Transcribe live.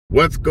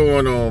What's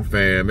going on,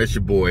 fam? It's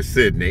your boy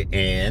Sydney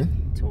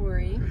and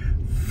Tori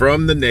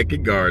from the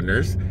Naked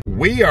Gardeners.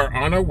 We are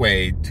on our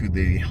way to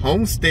the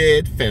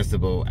Homestead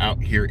Festival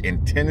out here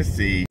in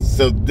Tennessee.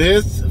 So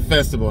this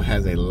festival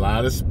has a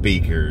lot of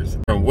speakers.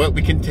 From what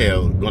we can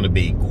tell, going to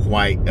be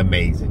quite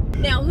amazing.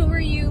 Now, who are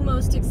you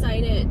most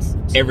excited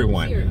to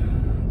Everyone. hear?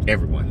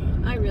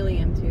 Everyone. I really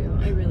am too.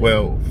 I really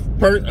Well,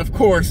 of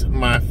course,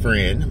 my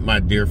friend,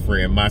 my dear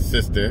friend, my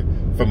sister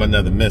from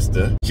another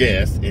mister,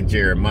 Jess and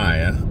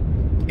Jeremiah.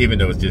 Even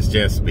though it's just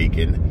Jess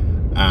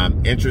speaking,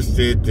 I'm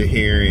interested to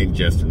hearing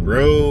Justin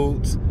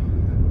Rhodes.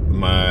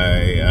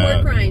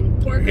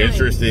 Pork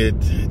interested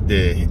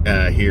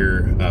to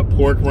hear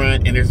Pork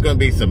Rind, and there's going to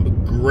be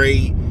some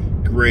great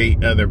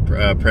other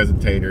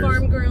presentators.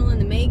 Farm Girl in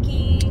the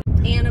Making,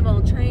 Ann of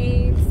All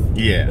Trades.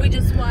 Yeah. We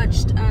just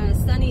watched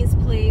Sunny's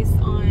Place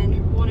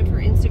on one of her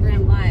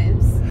Instagram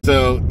lives.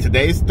 So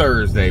today's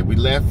Thursday. We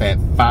left at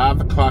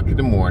 5 o'clock in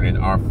the morning.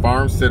 Our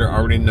farm sitter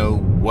already know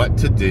what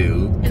to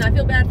do. And I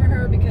feel bad for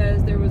her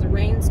because there was a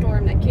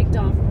rainstorm that kicked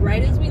off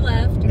right as we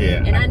left.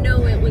 Yeah. And I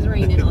know it was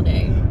raining all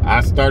day.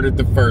 I started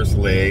the first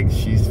leg.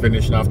 She's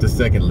finishing off the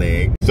second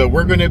leg. So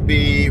we're going to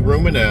be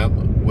rooming up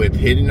with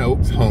Hidden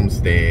Oaks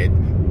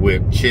Homestead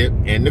with Chip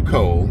and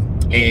Nicole.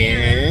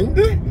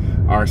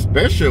 And our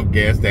special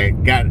guest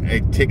that got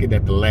a ticket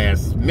at the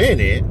last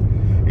minute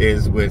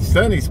is with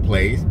Sunny's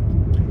Place.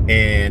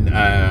 And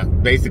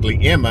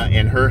basically Emma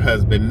and her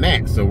husband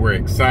Max. So we're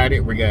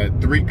excited. We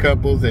got 3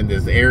 couples in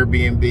this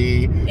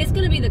Airbnb. It's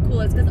gonna be the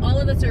coolest because all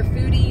of us are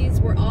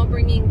foodies. We're all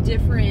bringing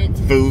different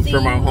Food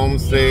from our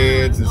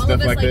homesteads and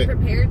stuff like that.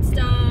 Prepared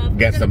stuff.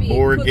 Got some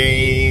board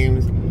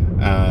games,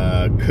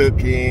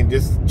 cooking,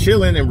 just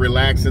chilling and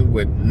relaxing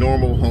with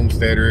normal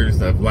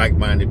homesteaders of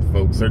like-minded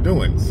folks are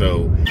doing.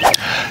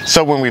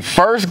 So when we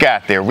first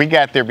got there, we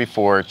got there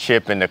before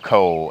Chip and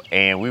Nicole,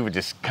 and we were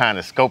just kind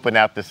of scoping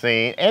out the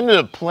scene, and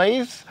the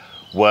place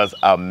was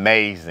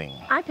amazing.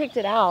 I picked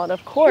it out,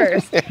 of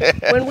course.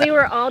 When we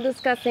were all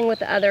discussing with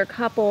the other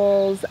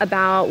couples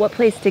about what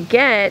place to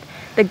get,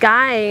 the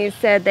guys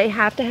said they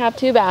have to have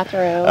 2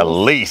 bathrooms. At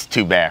least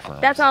 2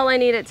 bathrooms. That's all I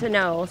needed to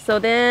know. So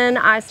then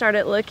I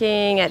started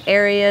looking at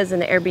areas in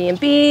the Airbnb,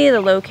 the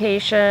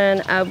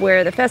location of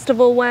where the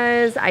festival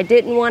was. I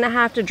didn't want to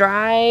have to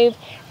drive.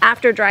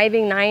 After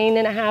driving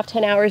 9.5,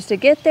 10 hours to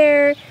get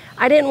there,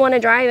 I didn't want to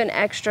drive an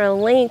extra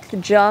length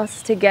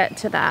just to get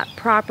to that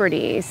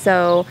property.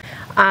 So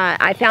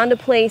I found a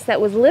place that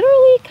was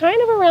literally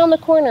kind of around the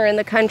corner in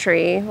the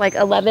country, like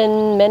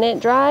 11-minute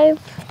drive.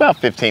 About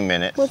 15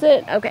 minutes. Was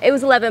it? Okay, it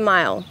was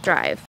 11-mile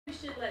drive. We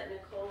should let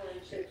Nicole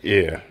and Chip.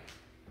 Yeah.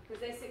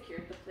 Because they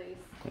secured the place.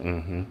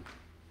 Mm-hmm.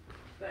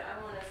 But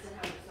I want us to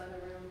have this other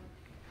room.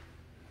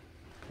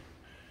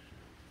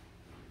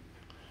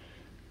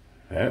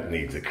 That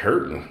needs a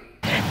curtain.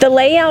 The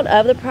layout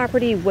of the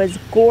property was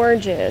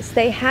gorgeous.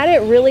 They had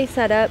it really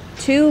set up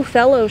to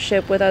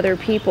fellowship with other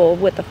people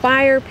with the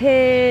fire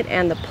pit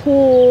and the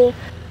pool.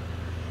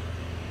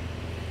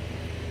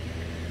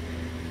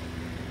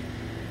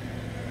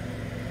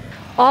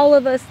 All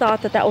of us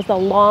thought that that was the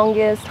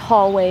longest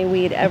hallway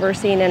we'd ever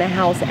seen in a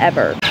house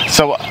ever.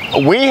 So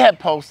we had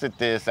posted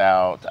this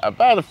out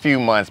about a few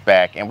months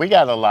back, and we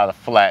got a lot of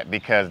flack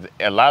because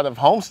a lot of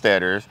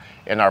homesteaders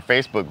in our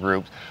Facebook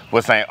groups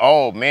were saying,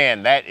 oh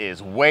man, that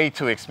is way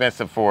too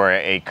expensive for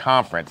a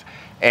conference.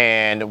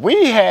 And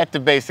we had to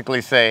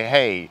basically say,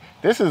 hey,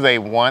 this is a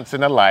once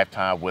in a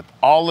lifetime with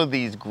all of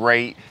these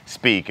great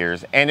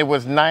speakers. And it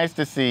was nice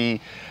to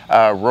see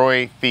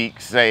Roy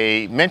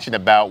Feek mention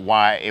about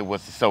why it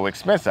was so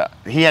expensive.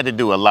 He had to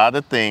do a lot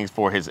of things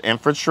for his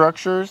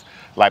infrastructures,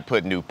 like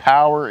put new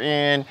power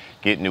in,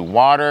 get new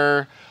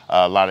water,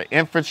 a lot of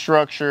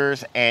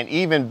infrastructures, and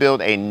even build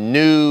a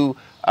new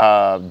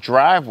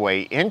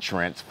driveway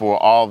entrance for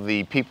all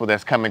the people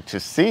that's coming to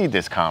see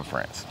this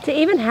conference. To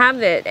even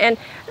have it. And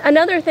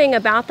another thing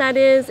about that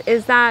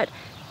is that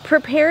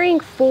preparing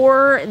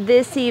for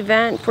this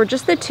event for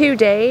just the 2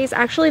 days,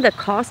 actually the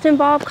cost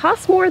involved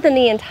costs more than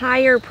the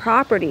entire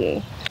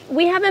property.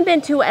 We haven't been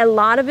to a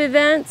lot of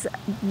events.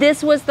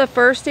 This was the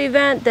first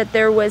event that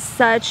there was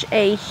such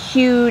a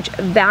huge,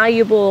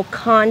 valuable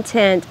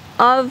content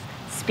of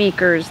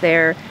speakers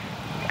there.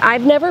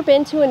 I've never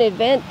been to an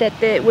event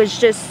that was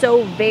just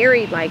so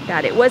varied like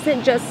that. It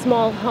wasn't just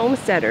small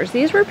homesteaders.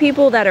 These were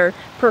people that are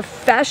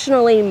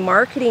professionally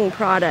marketing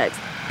products,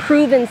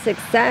 proven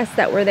success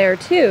that were there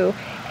too.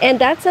 And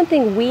that's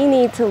something we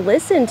need to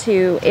listen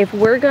to if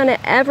we're gonna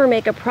ever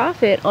make a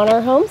profit on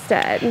our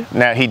homestead.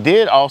 Now, he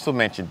did also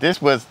mention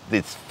this was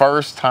his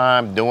first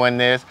time doing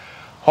this.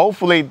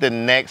 Hopefully the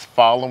next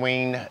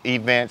following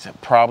events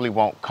probably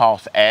won't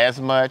cost as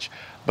much.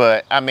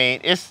 But I mean,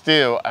 it's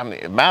still,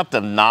 the amount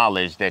of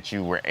knowledge that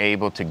you were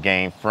able to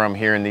gain from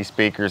hearing these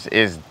speakers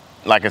is,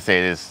 like I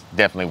said, is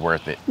definitely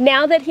worth it.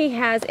 Now that he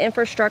has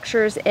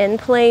infrastructures in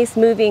place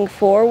moving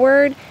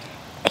forward,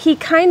 he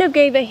kind of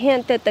gave a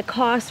hint that the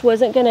cost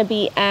wasn't going to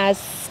be as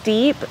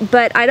steep,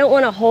 but I don't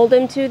want to hold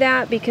him to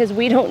that because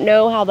we don't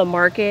know how the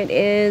market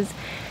is.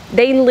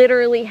 they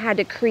literally had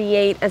to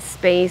create a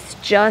space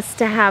just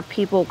to have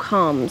people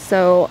come.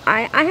 So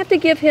I have to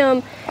give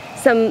him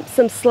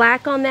some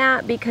slack on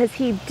that, because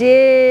he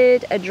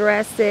did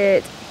address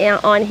it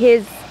on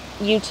his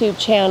YouTube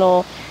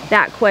channel,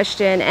 that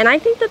question. And I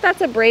think that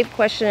that's a brave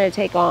question to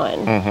take on.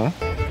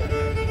 Mm-hmm.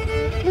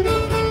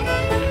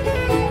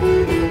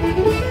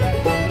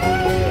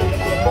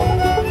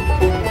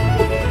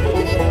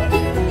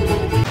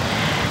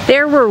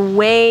 There were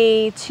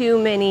way too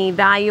many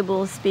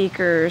valuable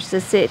speakers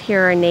to sit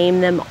here and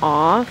name them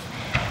off,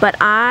 but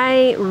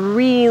I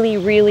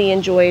really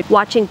enjoyed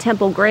watching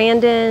Temple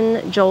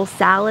Grandin, Joel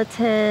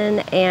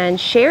Salatin, and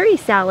Sherry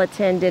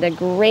Salatin did a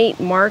great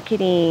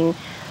marketing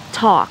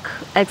talk,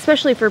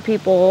 especially for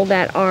people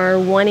that are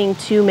wanting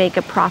to make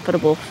a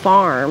profitable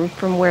farm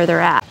from where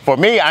they're at. For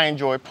me, I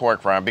enjoyed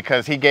Pork Run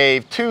because he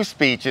gave two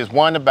speeches,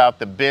 one about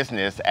the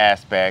business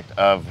aspect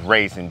of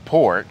raising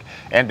pork,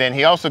 and then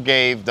he also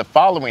gave the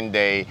following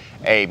day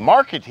a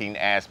marketing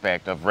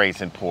aspect of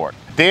raising pork.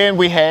 Then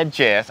we had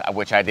Jess,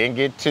 which I didn't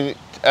get to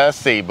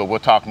see, but we'll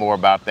talk more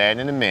about that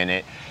in a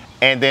minute.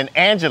 And then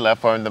Angela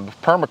from the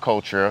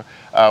permaculture,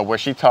 where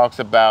she talks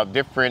about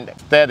different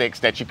aesthetics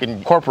that you can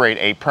incorporate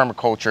a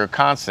permaculture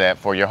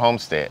concept for your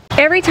homestead.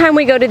 Every time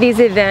we go to these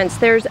events,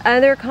 there's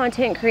other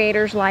content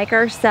creators like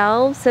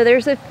ourselves. So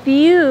there's a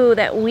few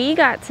that we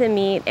got to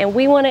meet, and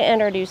we want to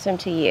introduce them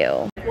to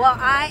you. Well,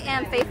 I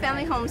am Faith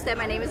Family Homestead.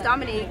 My name is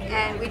Dominique,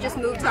 and we just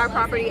moved to our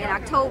property in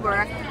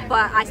October,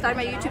 but I started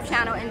my YouTube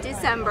channel in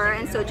December,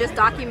 and so just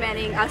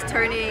documenting us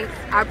turning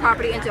our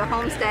property into a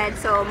homestead.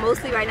 So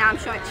mostly right now I'm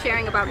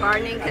sharing about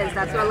gardening, because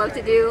that's what I love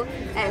to do,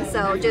 and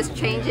so just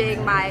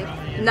changing my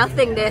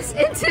nothingness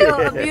into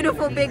a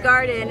beautiful big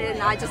garden,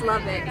 and I just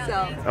love it.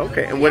 So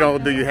okay, and what all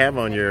do you have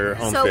on your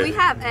homestead? So we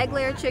have egg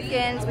layer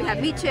chickens, we have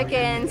meat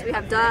chickens, we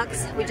have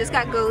ducks, we just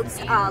got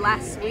goats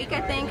last week I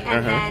think,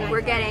 and then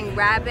we're getting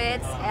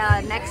rabbits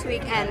next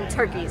week, and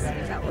turkeys.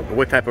 So.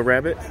 What type of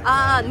rabbits?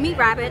 Meat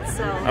rabbits.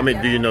 So I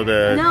mean, do you know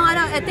the... No, I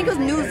don't. I think it was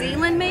New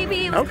Zealand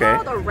maybe. It was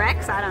called a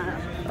Rex. I don't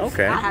know.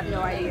 Okay. I have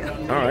no idea.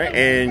 All right,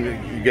 and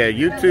you got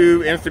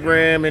YouTube,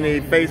 Instagram, any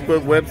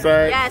Facebook,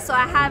 website? Yeah, so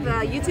I have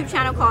a YouTube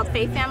channel called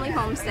Faith Family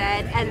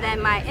Homestead, and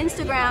then my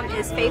Instagram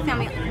is Faith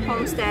Family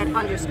Homestead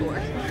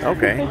 _.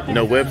 Okay.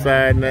 No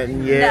website,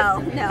 nothing yet?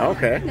 No.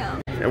 Okay.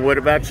 No. And what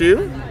about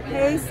you?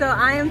 Hey, so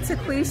I am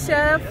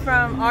Taquisha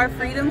from Our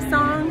Freedom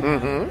Song,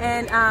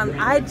 and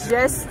I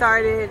just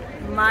started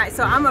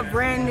so I'm a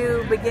brand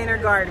new beginner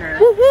gardener.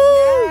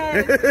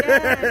 Yes,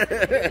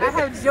 yes. I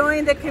have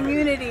joined the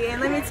community,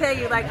 and let me tell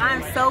you, like,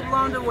 I'm so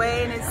blown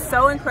away, and it's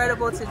so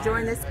incredible to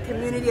join this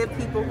community of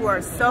people who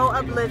are so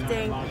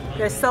uplifting,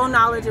 they're so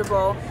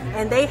knowledgeable,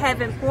 and they have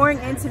been pouring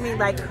into me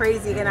like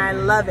crazy, and I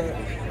love it.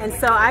 And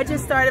so I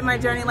just started my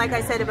journey, like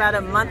I said, about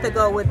a month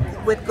ago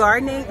with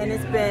gardening, and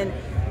it's been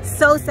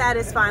so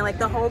satisfying, like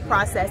the whole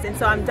process. And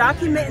so I'm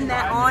documenting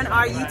that on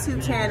our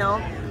YouTube channel,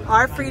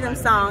 Our Freedom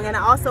Song, and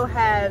I also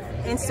have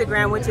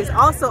Instagram, which is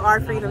also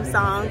Our Freedom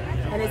Song,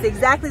 and it's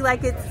exactly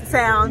like it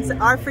sounds,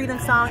 Our Freedom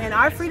Song. And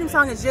Our Freedom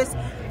Song is just,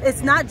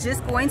 it's not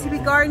just going to be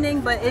gardening,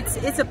 but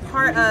it's a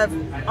part of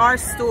our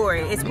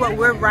story. It's what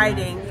we're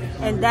writing,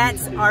 and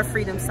that's Our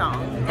Freedom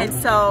Song. And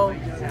so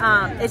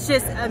it's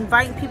just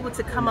inviting people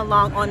to come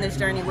along on this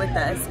journey with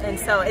us. And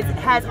so it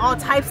has all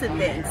types of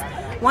things.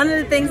 One of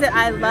the things that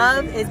I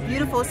love is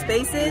beautiful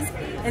spaces.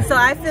 And so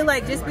I feel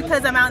like just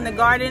because I'm out in the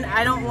garden,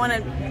 I don't want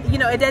to, you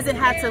know, it doesn't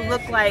have to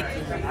look like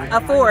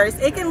a forest.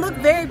 It can look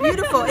very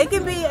beautiful. It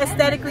can be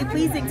aesthetically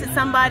pleasing to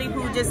somebody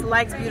who just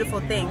likes beautiful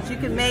things. You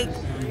can make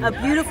a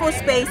beautiful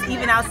space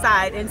even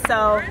outside. And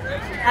so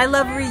I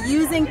love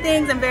reusing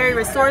things. I'm very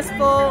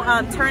resourceful,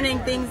 turning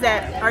things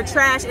that are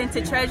trash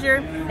into treasure.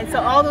 And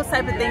so all those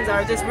type of things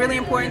are just really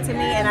important to me,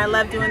 and I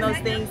love doing those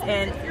things,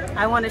 and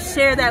I want to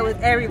share that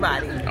with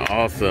everybody.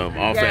 Awesome,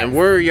 awesome. Yes. And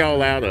where are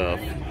y'all out of?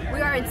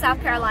 We are in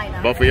South Carolina.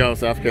 Both of y'all in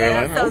South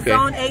Carolina? Yeah, so okay.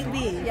 Zone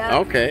 8B. Yep.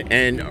 Okay,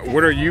 and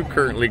what are you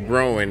currently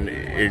growing?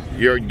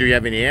 Do you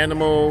have any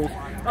animals,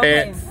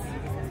 pets?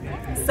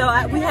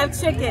 So we have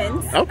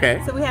chickens.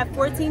 Okay. So we have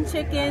 14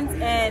 chickens,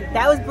 and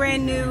that was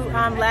brand new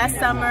last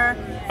summer.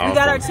 Awesome. We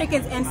got our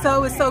chickens, and so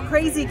it was so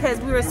crazy because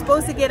we were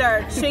supposed to get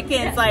our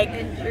chickens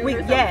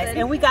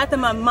and we got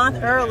them a month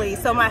early.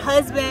 So my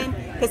husband,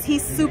 because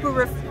he's super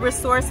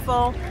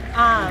resourceful,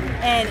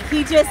 and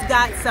he just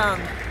got some,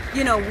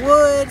 you know,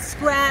 wood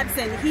scraps,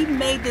 and he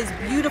made this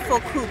beautiful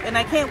coop, and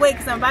I can't wait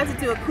because I'm about to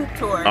do a coop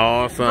tour.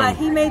 Awesome. But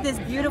he made this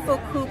beautiful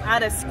coop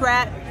out of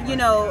scrap, you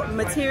know,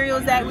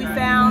 materials that we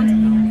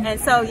found. And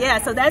so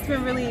yeah, so that's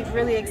been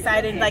really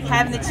exciting, like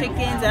having the chickens,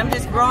 and I'm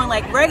just growing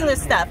like regular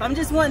stuff. I'm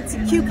just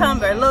wanting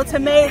cucumber, a little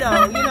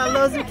tomato, you know, a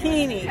little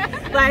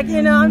zucchini, like,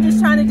 you know, I'm just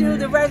trying to do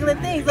the regular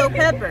things, little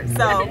peppers.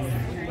 So awesome.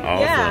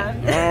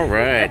 Yeah. All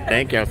right,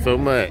 thank y'all so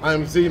much.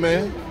 I'm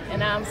Z-Man.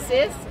 And I'm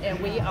Sis, and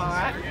we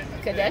are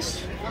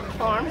Kadesh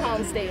Farm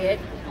Homestead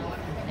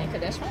and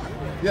Kadesh Farm.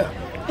 Yeah,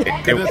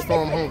 Kadesh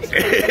Farm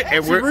Homestead.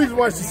 And The reason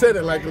why she said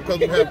it, like, because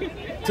we have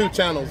two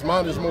channels.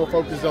 Mine is more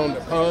focused on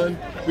the pond.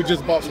 We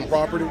just bought some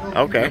property.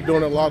 Okay. I'm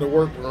doing a lot of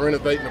work. We're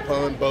renovating the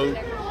pond, boat,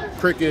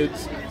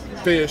 crickets,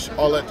 fish,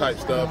 all that type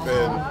stuff.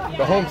 And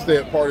the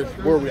homestead part is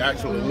where we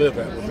actually live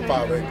at with the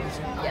 5 acres.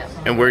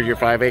 And where's your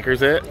 5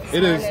 acres at?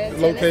 It is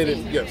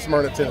located,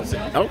 Smyrna, Tennessee.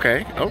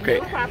 Okay, okay.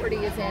 The property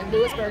is in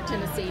Lewisburg,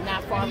 Tennessee,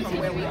 not far from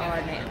where we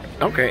are now.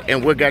 Okay,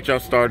 and what got y'all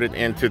started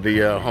into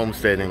the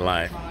homesteading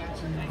life?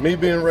 Me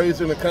being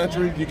raised in the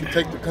country, you can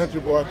take the country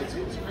boy out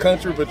the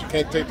country, but you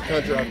can't take the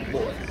country out the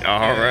boy.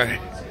 All right.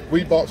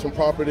 We bought some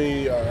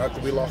property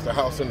after we lost the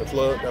house in the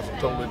flood. That's a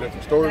totally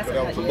different story, but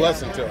that was a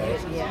blessing to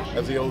us.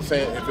 As the old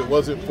saying, if it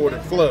wasn't for the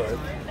flood,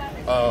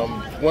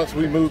 once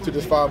we moved to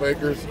this 5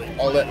 acres,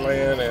 all that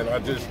land, and I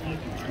just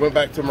went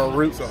back to my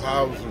roots of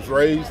how I was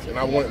raised, and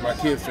I wanted my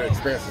kids to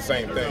experience the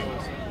same thing.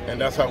 And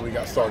that's how we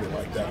got started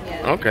like that.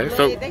 Yeah. Okay,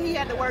 so then he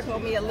had to work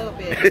on me a little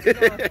bit. You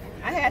know,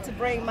 I had to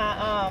bring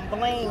my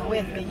bling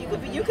with me.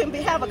 You can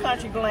have a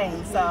country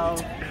bling, so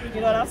you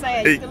know what I'm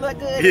saying. You can look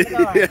good in the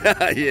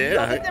garden. Yeah.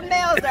 Don't get them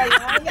nails dirty.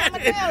 I ain't got my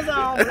nails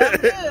on, but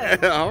I'm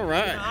good. All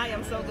right. You know, I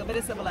am so good, but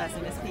it's a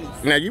blessing. It's peace.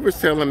 Now you were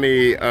telling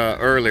me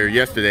earlier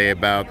yesterday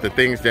about the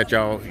things that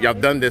y'all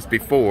done this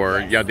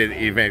before. Y'all did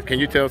events. Can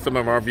you tell some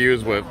of our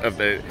viewers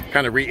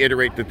kind of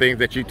reiterate the things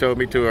that you told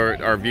me to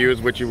our viewers,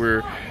 what you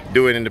were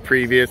doing in the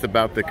previous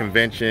about the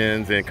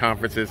conventions and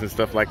conferences and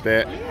stuff like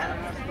that?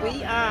 Yeah,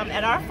 we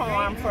at our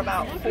farm for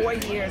about 4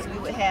 years we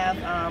would have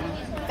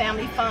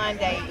family fun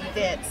day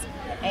events,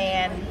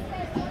 and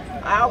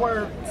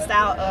our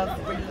style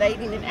of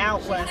relating it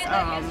out was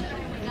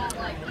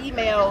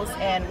emails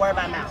and word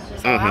by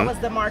mouth. So I was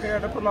the marketer,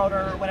 the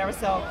promoter, or whatever.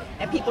 So,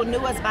 and people knew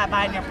us by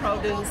buying their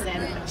produce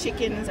and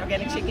chickens,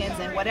 organic chickens,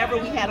 and whatever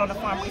we had on the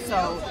farm we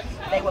sold,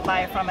 they would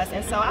buy it from us.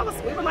 And so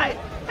we were like,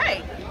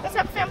 hey, let's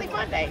have a family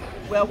fun day.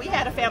 Well, we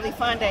had a family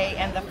fun day,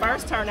 and the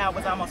first turnout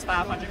was almost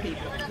 500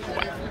 people.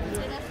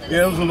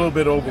 Yeah, it was a little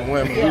bit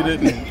overwhelming. We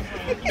didn't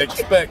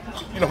expect,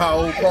 you know how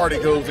old party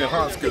goes in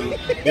high school.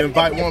 You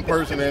invite one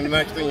person, and the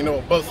next thing you know,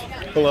 a bus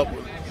pull up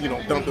with,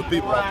 dumping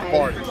people off the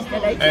party.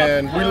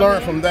 And we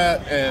learned from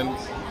that, and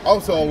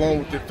also along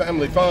with the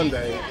family fun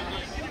day,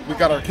 we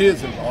got our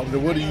kids involved.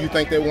 And what do you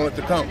think they wanted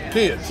to come?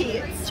 Kids.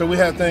 So we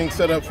had things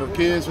set up for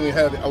kids, and we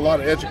had a lot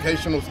of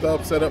educational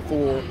stuff set up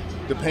for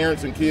the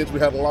parents and kids. We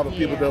had a lot of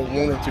people that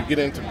wanted to get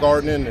into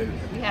gardening and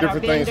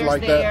different things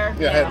like that.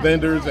 Yeah, had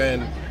vendors,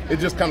 and it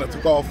just kind of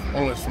took off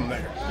on us from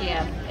there.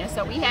 Yeah, and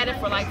so we had it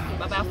for like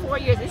about 4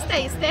 years. It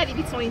stayed steady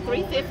between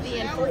 350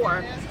 and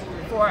 4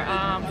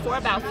 for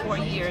about 4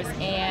 years,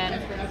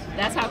 and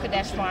that's how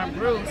Kadesh Farm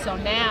grew. So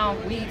now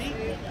we've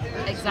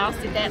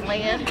exhausted that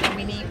land, and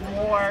we need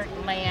more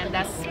land.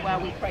 That's why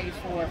we prayed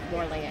for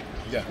more land.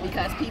 Yeah.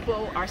 Because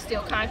people are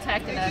still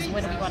contacting us.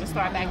 When are we going to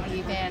start back the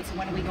events?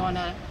 When are we going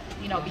to,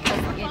 because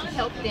it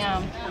helped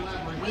them.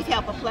 We've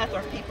helped a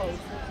plethora of people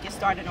get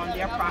started on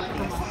their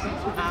properties,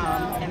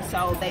 and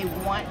so they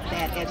want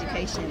that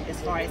education as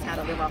far as how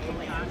to live off the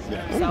land.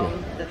 Yeah.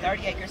 So the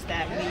 30 acres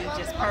that we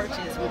just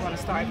purchased, we're going to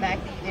start back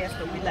the events,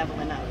 but we're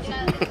leveling up.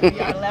 We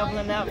are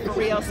leveling up for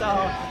real.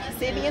 So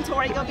Sydney and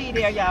Tori gonna be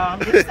there, y'all.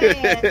 I'm just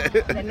saying,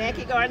 the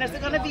Nancy Gardeners are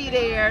gonna be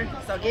there,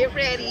 so get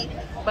ready.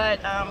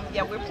 But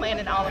yeah, we're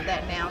planning all of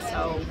that now,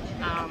 so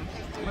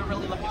we're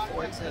really looking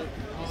forward to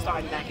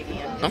starting back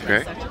again. It's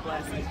been such a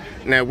blessing.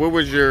 Now, what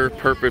was your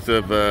purpose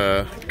of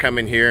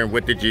coming here, and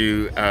what did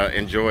you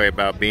enjoy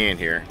about being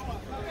here?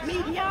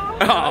 Meeting y'all.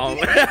 Oh.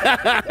 We're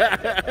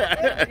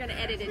gonna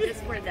edit it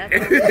just for that.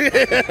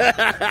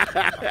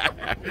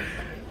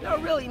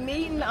 Really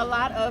meeting a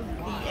lot of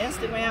the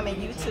Instagram and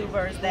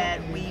YouTubers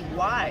that we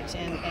watch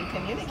and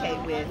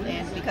communicate with,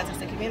 and because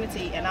it's a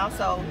community, and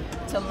also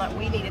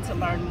we needed to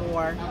learn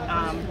more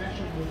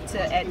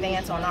to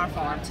advance on our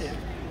farm too.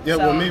 Yeah,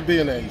 well, me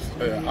being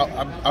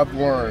I've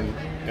learned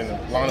in the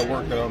line of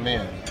work that I'm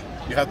in,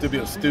 you have to be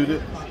a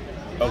student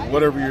of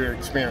whatever you're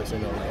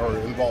experiencing or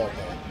involved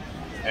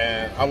in.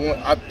 And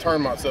I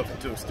turned myself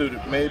into a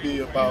student maybe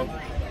about,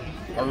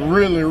 I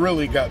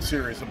really got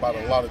serious about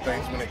a lot of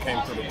things when it came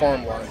to the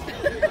farm life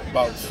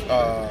about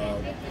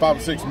 5 or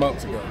 6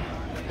 months ago.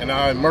 And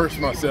I immersed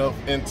myself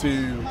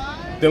into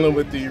dealing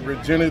with the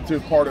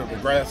regenerative part of the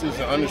grasses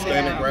and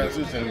understanding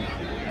grasses, and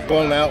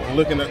going out and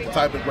looking at the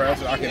type of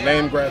grasses. I can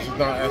name grasses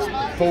now.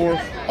 As before,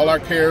 all I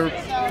cared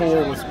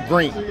for was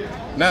green.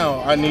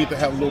 Now I need to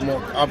have a little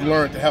more, I've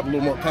learned to have a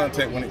little more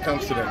contact when it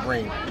comes to that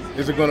green.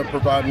 Is it going to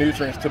provide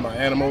nutrients to my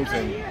animals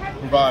and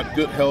provide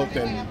good health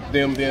and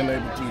them being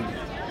able to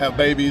have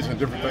babies and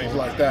different things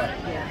like that?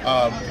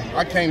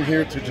 I came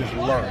here to just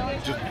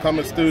learn, just become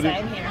a student.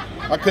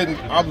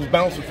 I was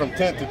bouncing from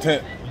tent to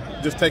tent,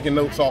 just taking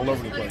notes all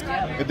over the place.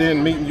 And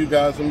then meeting you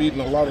guys and meeting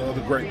a lot of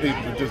other great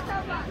people to just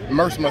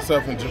immerse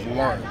myself and just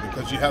learn,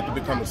 because you have to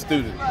become a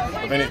student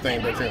of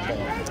anything that you're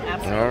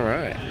involved in. All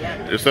right.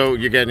 Yeah. So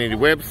you got any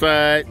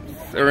websites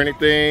or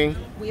anything?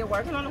 We are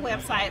working on a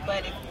website,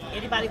 but if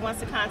anybody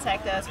wants to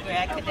contact us, we're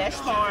at Kadesh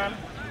Farm,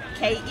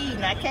 K-E,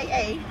 not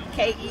K-A,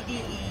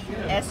 K-E-D-E,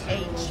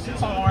 SH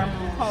Farm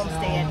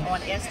Homestead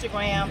on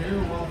Instagram,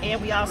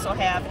 and we also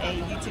have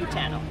a YouTube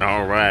channel.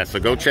 All right, so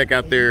go check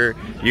out their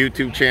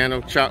YouTube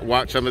channel,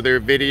 watch some of their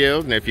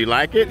videos, and if you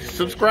like it,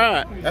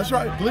 subscribe. That's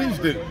right, please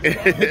do.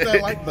 Hit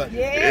that like button.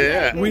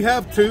 Yeah. We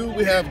have two.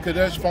 We have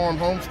Kadesh Farm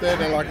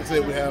Homestead, and like I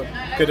said, we have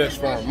Kadesh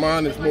Farm.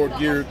 Mine is more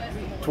geared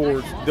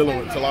towards dealing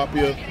with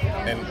tilapia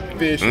and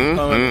fish and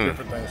ponds and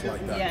different things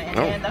like that.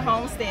 Yeah, and the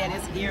homestead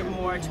is geared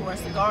more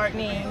towards the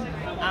gardening,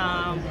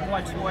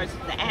 more towards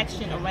the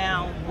action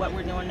around what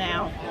we're doing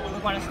now. We're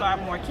going to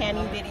start more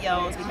canning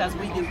videos because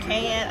we do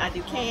I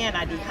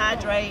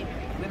dehydrate.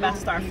 We're about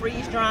to start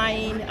freeze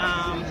drying,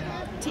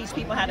 teach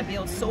people how to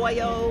build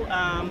soil,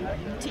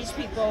 teach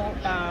people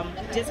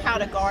just how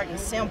to garden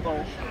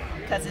simple,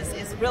 because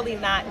it's really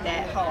not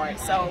that hard.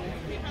 So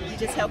we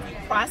just help you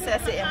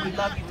process it, and we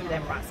love you through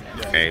that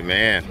process.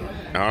 Amen.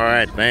 All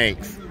right,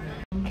 thanks.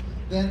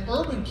 Then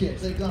urban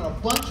kids, they've done a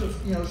bunch of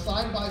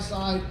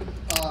side-by-side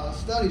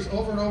studies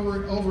over and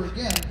over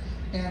again,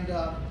 and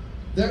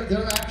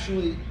they're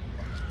actually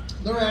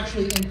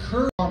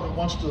encouraged. Farmer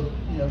wants to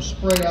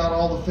spray out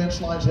all the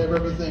fence lines, have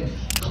everything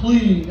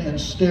clean and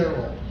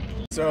sterile.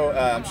 So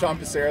I'm Sean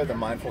Pissarra, the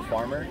Mindful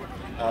Farmer.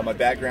 My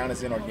background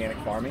is in organic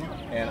farming,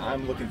 and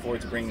I'm looking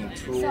forward to bringing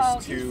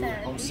tools to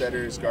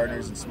homesteaders,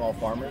 gardeners, and small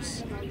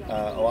farmers.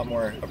 A lot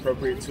more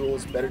appropriate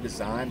tools, better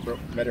design,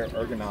 better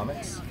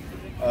ergonomics.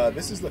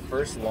 This is the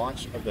first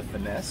launch of the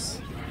Finesse.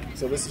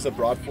 So this is a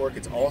broad fork.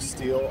 It's all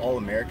steel, all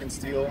American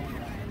steel,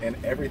 and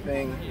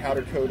everything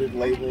powder-coated,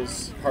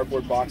 labels,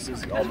 cardboard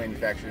boxes, all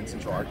manufactured in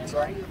Central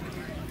Arkansas.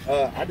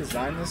 I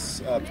designed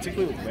this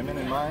particularly with women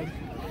in mind.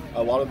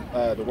 A lot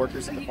of the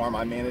workers at the farm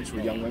I manage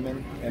were young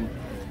women, and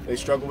they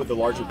struggle with the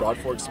larger broad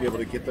forks to be able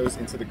to get those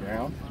into the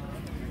ground.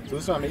 So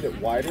this one I made it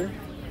wider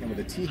and with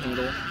a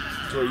T-handle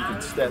to where you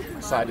can step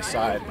side to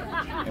side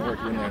and work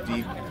in there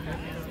deep.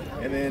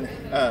 And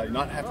then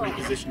not have to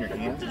reposition your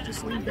hands, you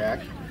just lean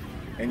back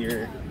and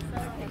you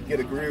get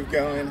a groove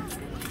going,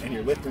 and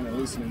you're lifting and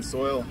loosening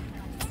soil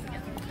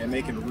and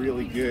making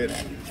really good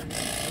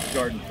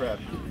garden prep.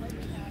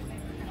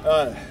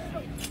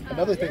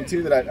 Another thing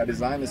too that I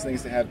designed this thing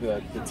is to have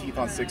the teeth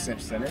on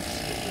 6-inch centers.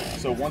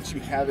 So once you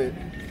have it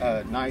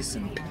nice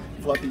and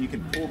fluffy, you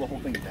can pull the whole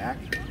thing back,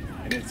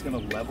 and it's going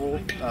to level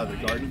the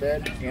garden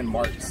bed and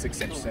mark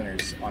 6-inch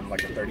centers on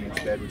like a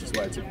 30-inch bed, which is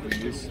what I typically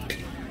use.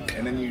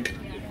 And then you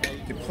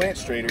can plant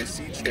straighter,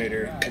 seed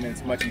straighter, and then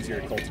it's much easier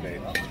to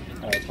cultivate,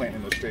 planting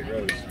in those straight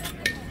rows.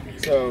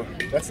 So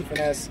that's the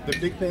Finesse. The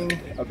big thing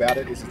about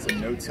it is it's a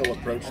no-till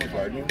approach to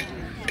gardening.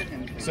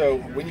 So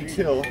when you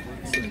till,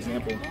 just an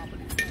example,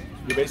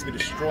 you're basically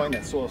destroying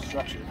that soil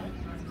structure.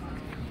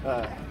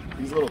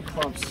 These little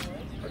clumps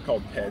are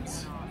called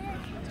peds.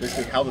 It's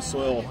basically how the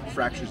soil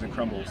fractures and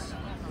crumbles.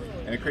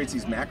 And it creates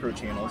these macro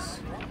channels.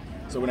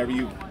 So whenever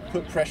you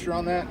put pressure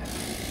on that,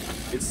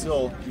 you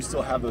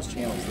still have those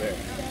channels there.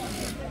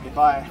 If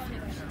I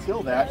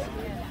till that,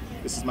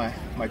 this is my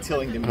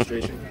tilling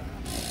demonstration,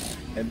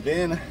 and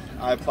then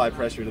I apply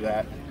pressure to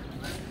that,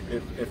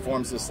 it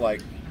forms this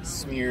like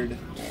smeared,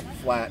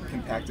 flat,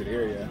 compacted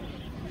area.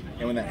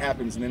 And when that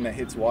happens and then that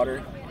hits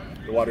water,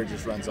 the water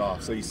just runs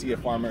off. So you see a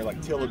farmer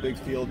like till a big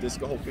field,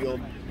 disc a whole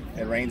field,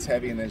 and rain's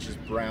heavy, and then it's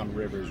just brown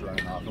rivers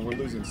running off, and we're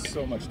losing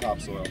so much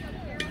topsoil.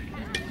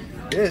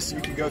 This,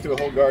 you can go through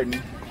a whole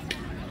garden,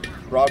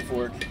 broad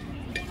fork,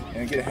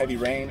 and get a heavy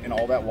rain, and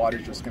all that water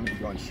is just going to be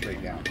going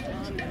straight down.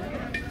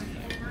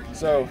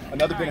 So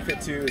another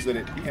benefit too is that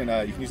you can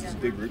use this to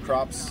dig root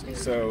crops.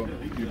 So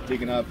you're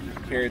digging up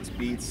carrots,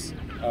 beets.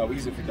 We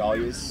use it for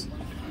dahlias,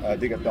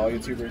 dig up dahlia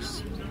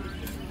tubers.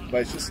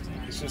 But it's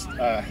just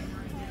a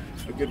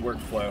good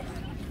workflow.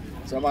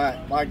 So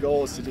my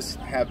goal is to just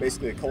have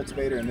basically a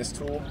cultivator and this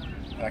tool,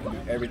 and I can do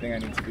everything I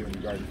need to do in the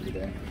garden for the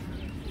day.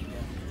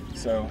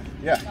 So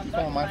yeah, keep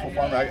on Mindful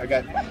Farmer. I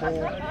got a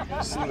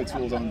whole slew of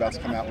tools I'm about to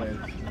come out with.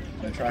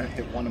 I'm gonna try to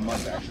hit one a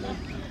month actually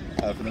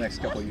for the next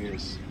couple of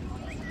years.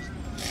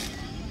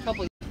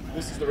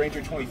 This is the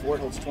Ranger 24, it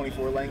holds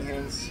 24 laying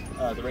hens.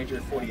 The Ranger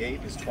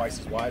 48 is twice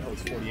as wide,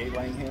 holds 48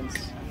 laying hens.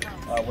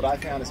 What I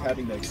found is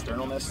having the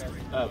external nest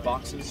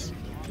boxes,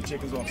 the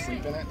chickens won't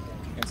sleep in it,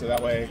 and so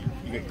that way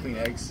you get clean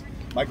eggs.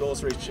 My goal is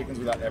to raise chickens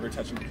without ever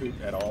touching the coop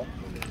at all.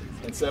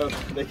 And so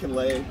they can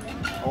lay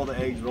all the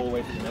eggs, roll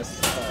away from the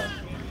nest,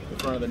 the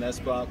front of the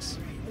nest box.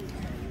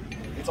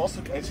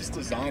 It's just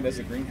designed as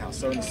a greenhouse.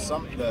 So in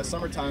the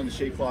summertime, the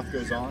shade cloth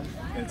goes on,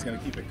 and it's going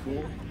to keep it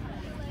cool.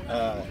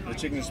 The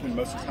chickens spend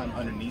most of the time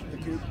underneath the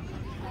coop,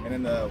 and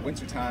in the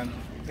winter time,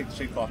 take the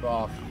shade cloth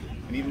off,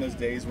 and even those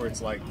days where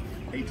it's like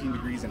 18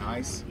 degrees in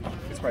ice,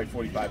 it's probably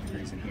 45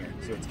 degrees in here.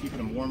 So it's keeping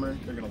them warmer,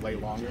 they're going to lay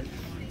longer.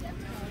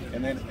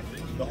 And then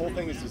the whole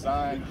thing is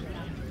designed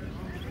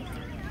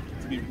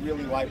to be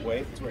really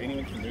lightweight to where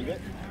anyone can move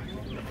it.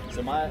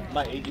 So my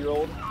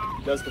 8-year-old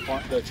does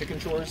the chicken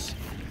chores.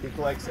 He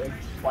collects eggs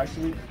twice a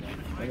week,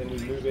 and then we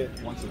move it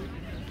once a week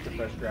to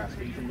fresh grass.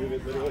 But you can move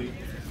it literally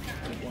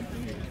with one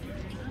finger.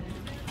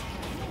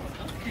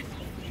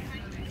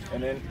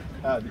 And then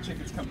the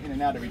chickens come in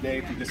and out every day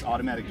through this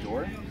automatic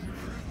door.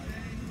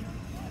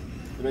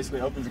 It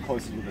basically opens and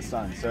closes with the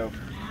sun. So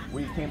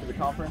we came to the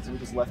conference and we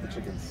just left the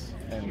chickens,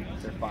 and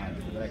they're fine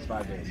for the next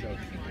 5 days. So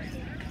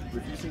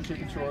reducing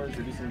chicken chores,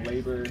 reducing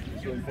labor,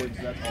 it's really important.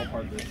 So that's all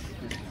part of this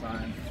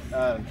design.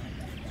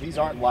 These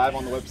aren't live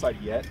on the website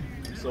yet.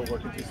 I'm still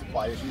working through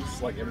supply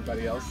issues like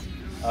everybody else.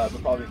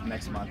 But probably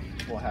next month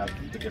we'll have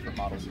the different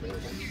models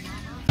available.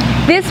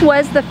 This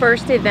was the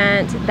first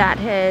event that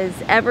has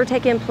ever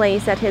taken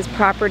place at his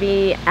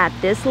property at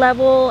this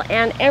level,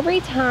 and every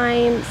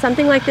time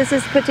something like this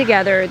is put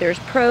together, there's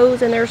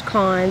pros and there's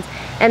cons,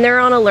 and they're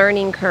on a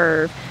learning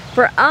curve.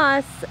 For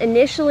us,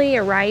 initially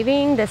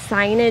arriving, the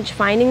signage,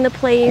 finding the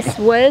place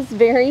was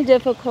very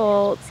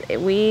difficult.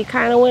 We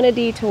kind of went a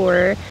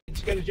detour.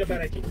 It's gonna jump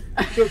out at you.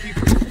 So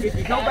if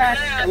you go back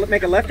and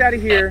make a left out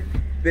of here,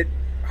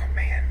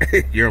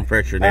 You're in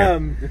pressure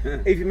now.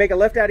 if you make a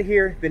left out of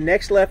here, the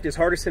next left is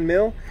Hardison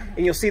Mill,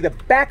 and you'll see the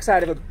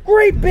backside of a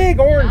great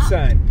big orange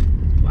sign.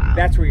 Wow.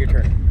 That's where you're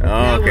turning.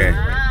 Oh, okay.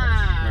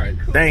 Wow. All right.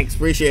 Thanks.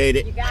 Appreciate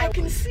it. I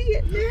can see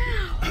it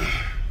now.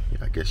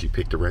 I guess you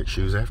picked the right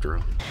shoes after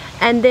all.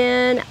 And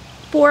then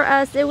for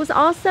us, it was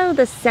also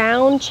the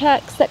sound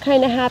checks that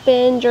kind of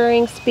happened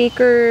during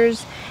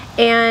speakers.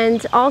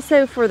 And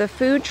also for the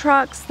food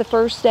trucks, the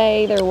first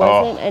day there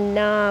wasn't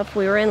enough.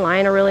 We were in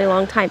line a really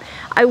long time.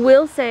 I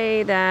will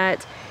say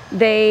that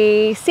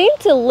they seem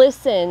to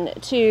listen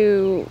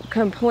to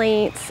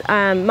complaints.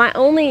 My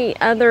only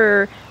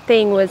other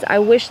thing was I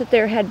wish that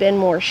there had been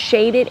more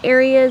shaded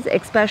areas,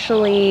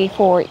 especially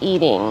for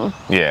eating.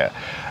 Yeah.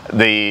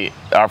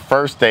 Our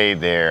first day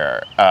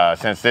there,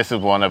 since this is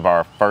one of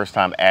our first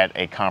time at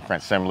a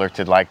conference similar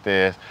to like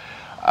this,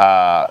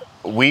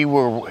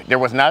 there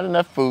was not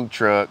enough food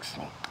trucks,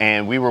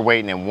 and we were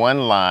waiting in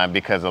one line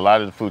because a lot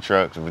of the food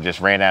trucks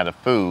just ran out of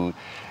food.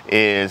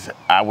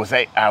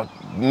 I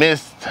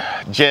missed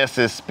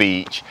Jess's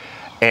speech,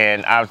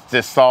 and I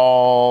just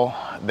saw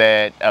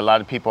that a lot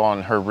of people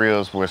on her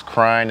reels was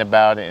crying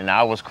about it, and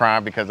I was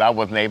crying because I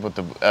wasn't able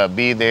to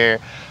be there.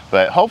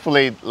 But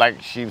hopefully,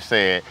 like she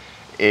said,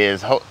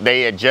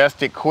 they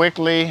adjusted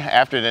quickly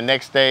after the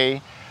next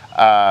day.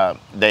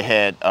 They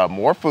had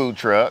more food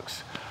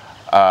trucks.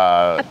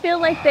 I feel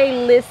like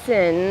they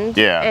listened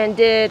and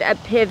did a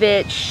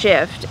pivot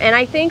shift, and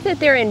I think that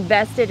they're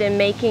invested in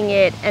making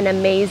it an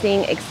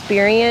amazing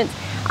experience.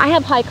 I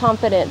have high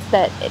confidence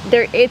that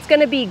it's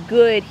going to be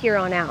good here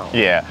on out.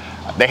 Yeah,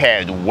 they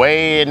had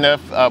way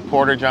enough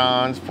porta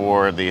johns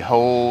for the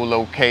whole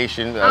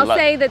location. I'll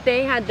say that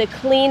they had the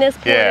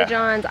cleanest porta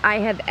johns I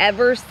have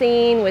ever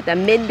seen, with a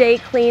midday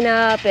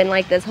cleanup and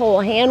like this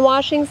whole hand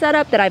washing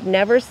setup that I've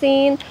never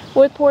seen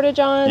with porta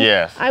johns.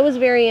 Yes, I was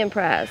very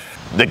impressed.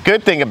 The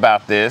good thing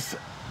about this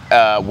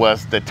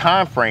was the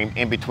time frame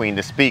in between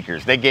the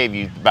speakers. They gave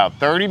you about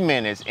 30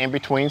 minutes in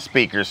between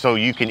speakers, so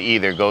you can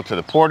either go to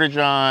the porta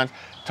johns,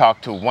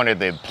 talk to one of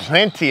the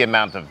plenty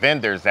amount of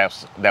vendors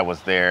that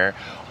was there,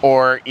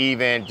 or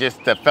even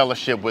just the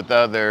fellowship with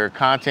other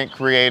content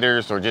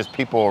creators or just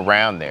people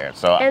around there.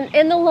 So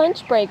and the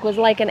lunch break was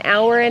like an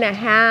hour and a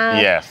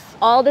half. Yes.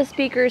 All the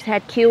speakers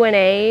had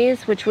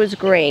Q&As, which was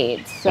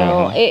great.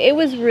 So it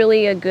was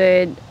really a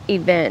good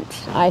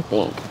event, I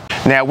think.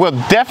 Now, we're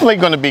definitely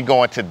going to be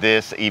going to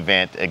this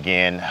event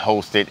again,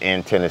 hosted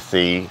in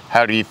Tennessee.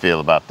 How do you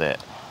feel about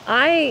that?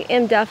 I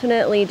am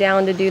definitely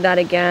down to do that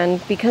again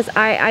because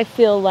I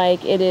feel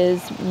like it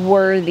is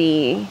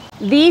worthy.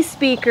 The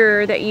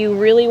speaker that you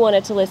really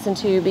wanted to listen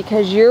to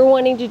because you're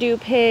wanting to do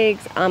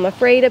pigs, I'm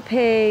afraid of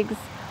pigs,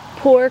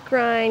 pork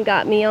rind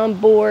got me on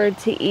board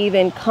to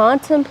even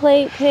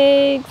contemplate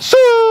pigs.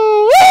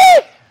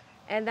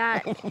 And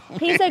that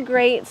he's a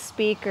great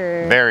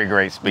speaker. Very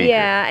great speaker.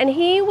 Yeah, and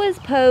he was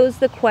posed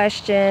the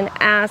question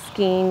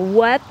asking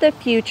what the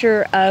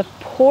future of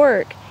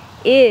pork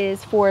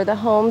is for the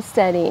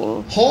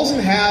homesteading. Wholes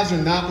and halves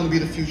are not going to be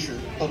the future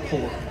of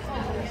pork.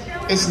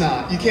 It's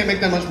not. You can't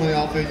make that much money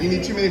off it. You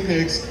need too many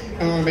pigs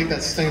in order to make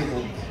that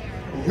sustainable.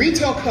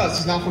 Retail cuts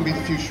is not going to be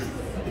the future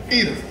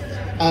either.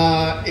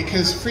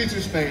 Because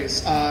freezer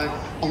space, a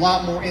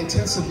lot more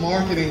intensive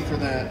marketing for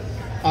that.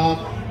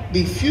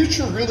 The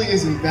future really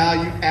is in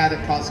value-added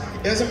products.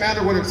 It doesn't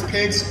matter whether it's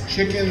pigs,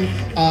 chicken,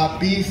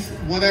 beef,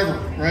 whatever,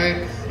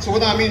 right? So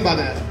what do I mean by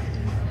that?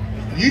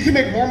 You can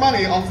make more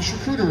money off of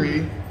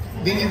charcuterie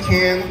than you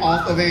can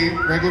off of a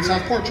regular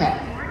sized pork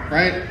chop,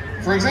 right?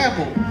 For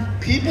example,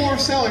 people are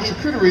selling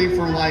charcuterie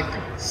for like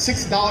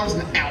 $6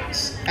 an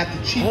ounce at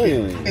the cheap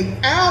end.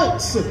 An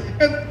ounce!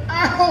 An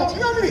ounce! You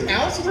know how many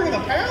ounces are in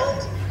a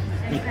pound?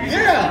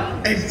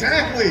 Yeah,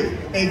 exactly.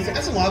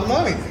 That's a lot of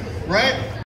money, right?